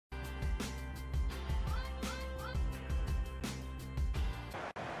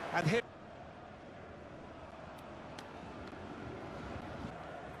And here...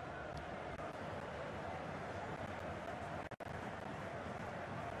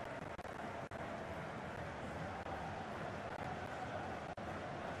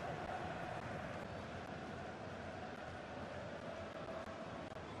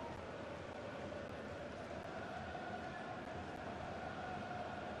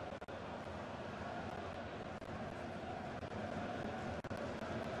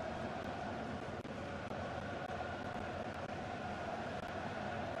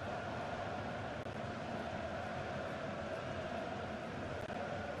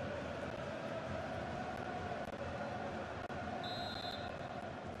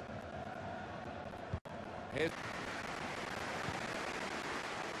 Here's...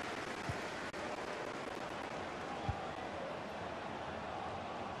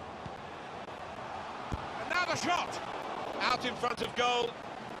 Another shot! Out in front of goal.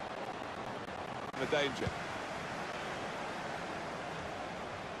 The danger.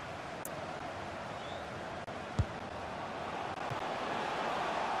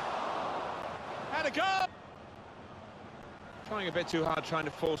 Had a goal! Trying a bit too hard, trying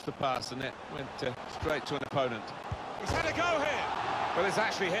to force the pass, and it went straight to an opponent. He's had a go here! Well, it's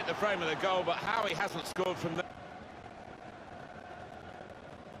actually hit the frame of the goal, but how he hasn't scored from there...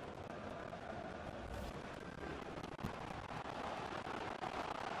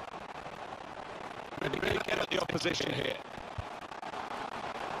 Really get at the opposition here.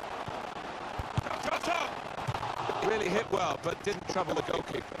 Really hit well, but didn't trouble the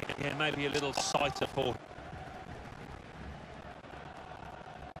goalkeeper. Yeah, maybe a little sighter for...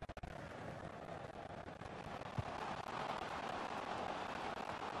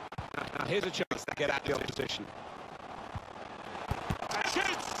 Now here's a chance to get at the opposition. And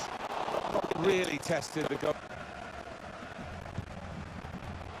shoots! Not really tested the goal.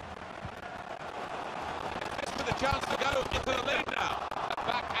 This with a chance to go into the lead now.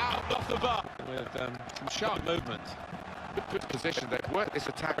 Back out off the bar. With some sharp movement. Good position. They've worked this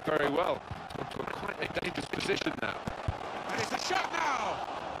attack very well. Into quite a dangerous position now. And it's a shot now!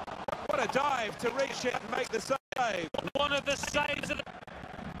 What a dive to reach it and make the save. One of the saves of the...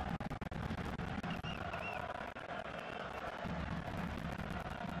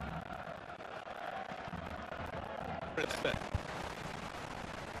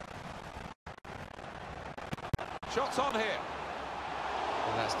 Shots on here.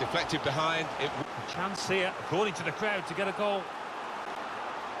 And that's deflected behind. A chance here, according to the crowd, to get a goal.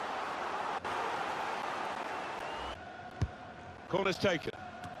 Corner's taken.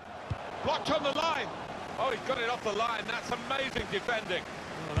 Blocked on the line. Oh, he's got it off the line. That's amazing defending.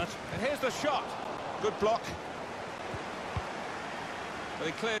 Oh, and here's the shot. Good block. But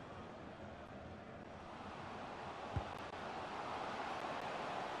he cleared.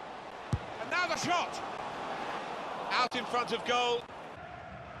 And now the shot. Out in front of goal.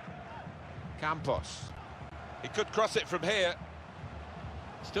 Campos. He could cross it from here.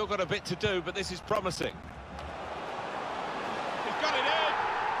 Still got a bit to do, but this is promising. He's got it in.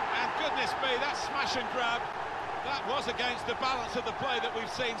 And goodness me, that smash and grab. That was against the balance of the play that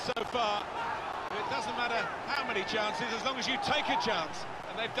we've seen so far. It doesn't matter how many chances, as long as you take a chance.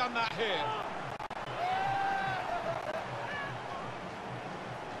 And they've done that here.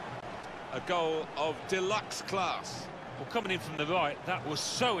 A goal of deluxe class. Well, coming in from the right, that was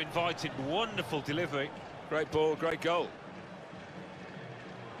so inviting. Wonderful delivery. Great ball, great goal.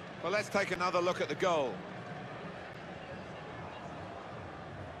 Well, let's take another look at the goal.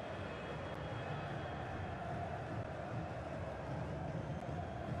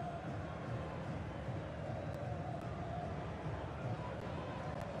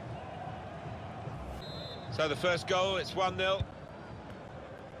 So the first goal, it's 1-0.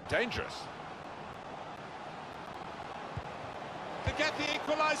 Dangerous. To get the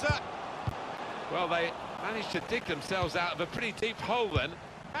equaliser. Well, they managed to dig themselves out of a pretty deep hole then.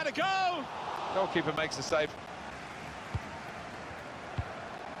 And a goal! Goalkeeper makes the save.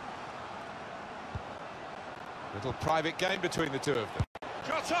 Little private game between the two of them.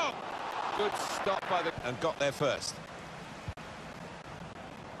 Shot on! Good stop by the... and got there first.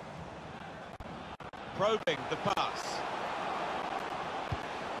 Probing the pass.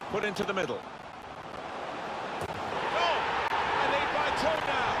 Put into the middle. Goal! They lead by 2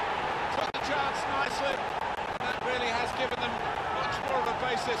 now. Took the chance nicely. And that really has given them much more of a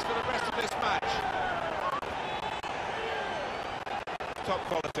basis for the rest of this match. Top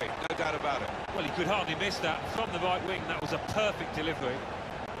quality, no doubt about it. Well, he could hardly miss that. From the right wing, that was a perfect delivery.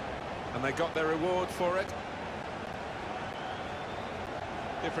 And they got their reward for it.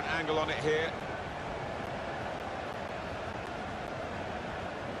 Different angle on it here.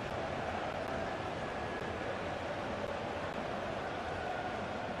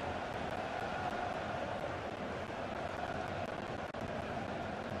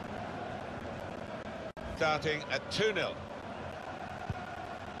 starting at 2-0.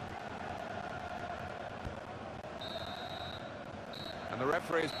 And the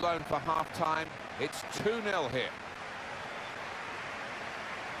referee is blown for half-time. It's 2-0 here.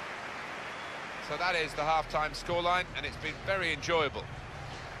 So that is the half-time scoreline, and it's been very enjoyable.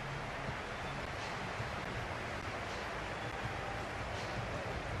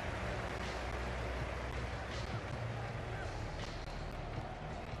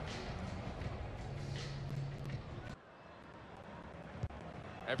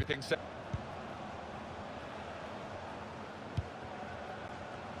 Everything's set.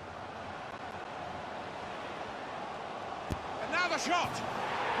 And now the shot!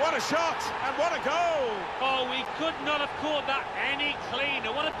 What a shot, and what a goal! Oh, we could not have caught that any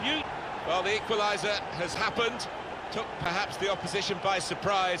cleaner. What a beauty. Well, the equaliser has happened. Took perhaps the opposition by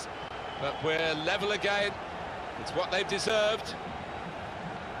surprise, but we're level again. It's what they've deserved.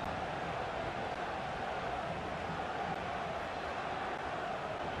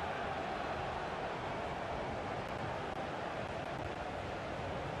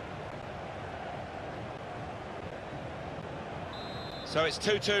 So it's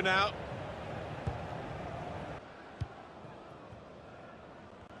 2-2 now.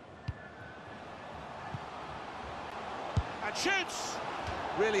 And shoots!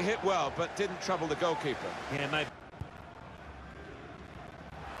 Really hit well, but didn't trouble the goalkeeper. Yeah, maybe.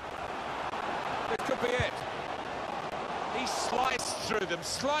 It could be it. He sliced through them,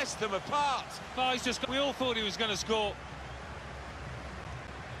 sliced them apart. Oh, we all thought he was going to score.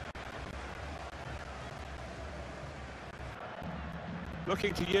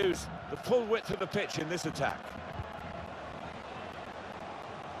 Looking to use the full width of the pitch in this attack.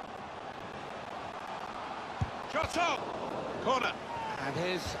 Shots on! Corner. And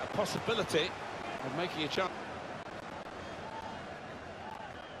here's a possibility of making a chance.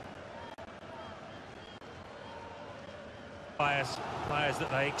 Players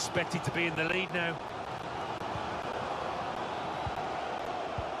that they expected to be in the lead now.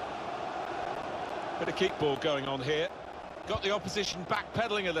 Bit of keep ball going on here. Got the opposition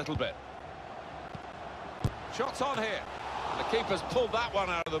backpedaling a little bit. Shots on here. And the keeper's pulled that one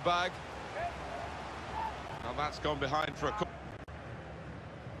out of the bag. Now that's gone behind for a corner.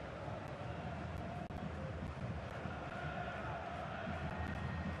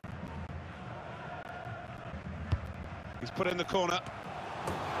 He's put in the corner.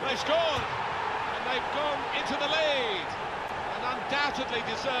 They've scored! And they've gone into the lead. And undoubtedly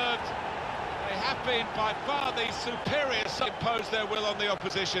deserved. They have been by far the superior side, imposed their will on the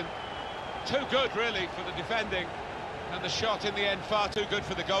opposition. Too good, really, for the defending. And the shot in the end far too good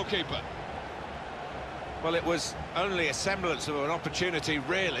for the goalkeeper. Well, it was only a semblance of an opportunity,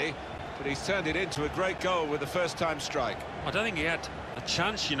 really, but he's turned it into a great goal with a first-time strike. I don't think he had a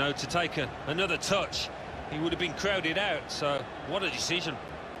chance, you know, to take another touch. He would have been crowded out, so what a decision.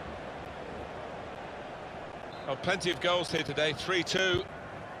 Oh, plenty of goals here today, 3-2.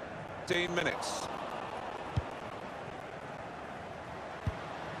 15 minutes.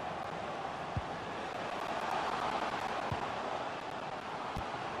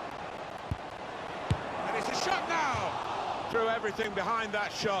 And it's a shot now! Threw everything behind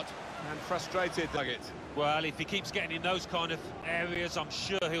that shot and frustrated Nugget. Well, if he keeps getting in those kind of areas, I'm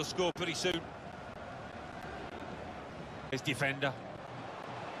sure he'll score pretty soon. His defender.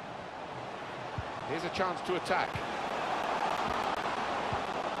 Here's a chance to attack.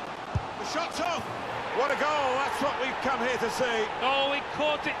 The shot's off! What a goal, that's what we've come here to see. Oh, he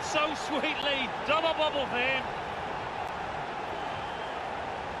caught it so sweetly. Double bubble for him.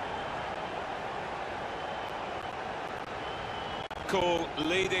 Call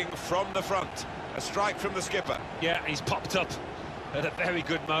leading from the front. A strike from the skipper. Yeah, he's popped up at a very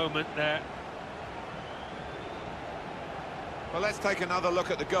good moment there. Well, let's take another look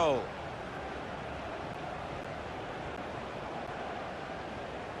at the goal.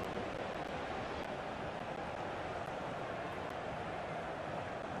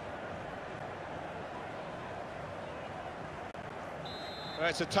 Well,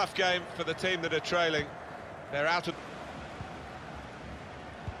 it's a tough game for the team that are trailing. They're out of...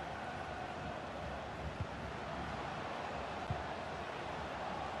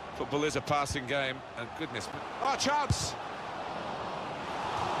 Football is a passing game, and goodness... Oh, chance!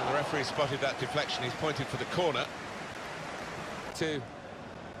 And the referee spotted that deflection. He's pointed for the corner. To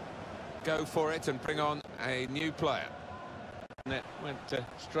go for it and bring on a new player. And it went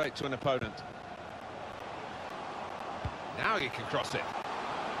straight to an opponent. Now he can cross it.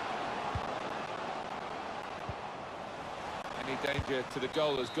 Any danger to the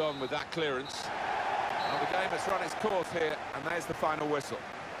goal has gone with that clearance. Well, the game has run its course here, and there's the final whistle.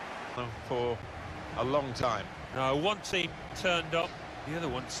 For a long time. No, one team turned up, the other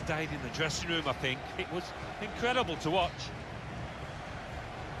one stayed in the dressing room, I think. It was incredible to watch.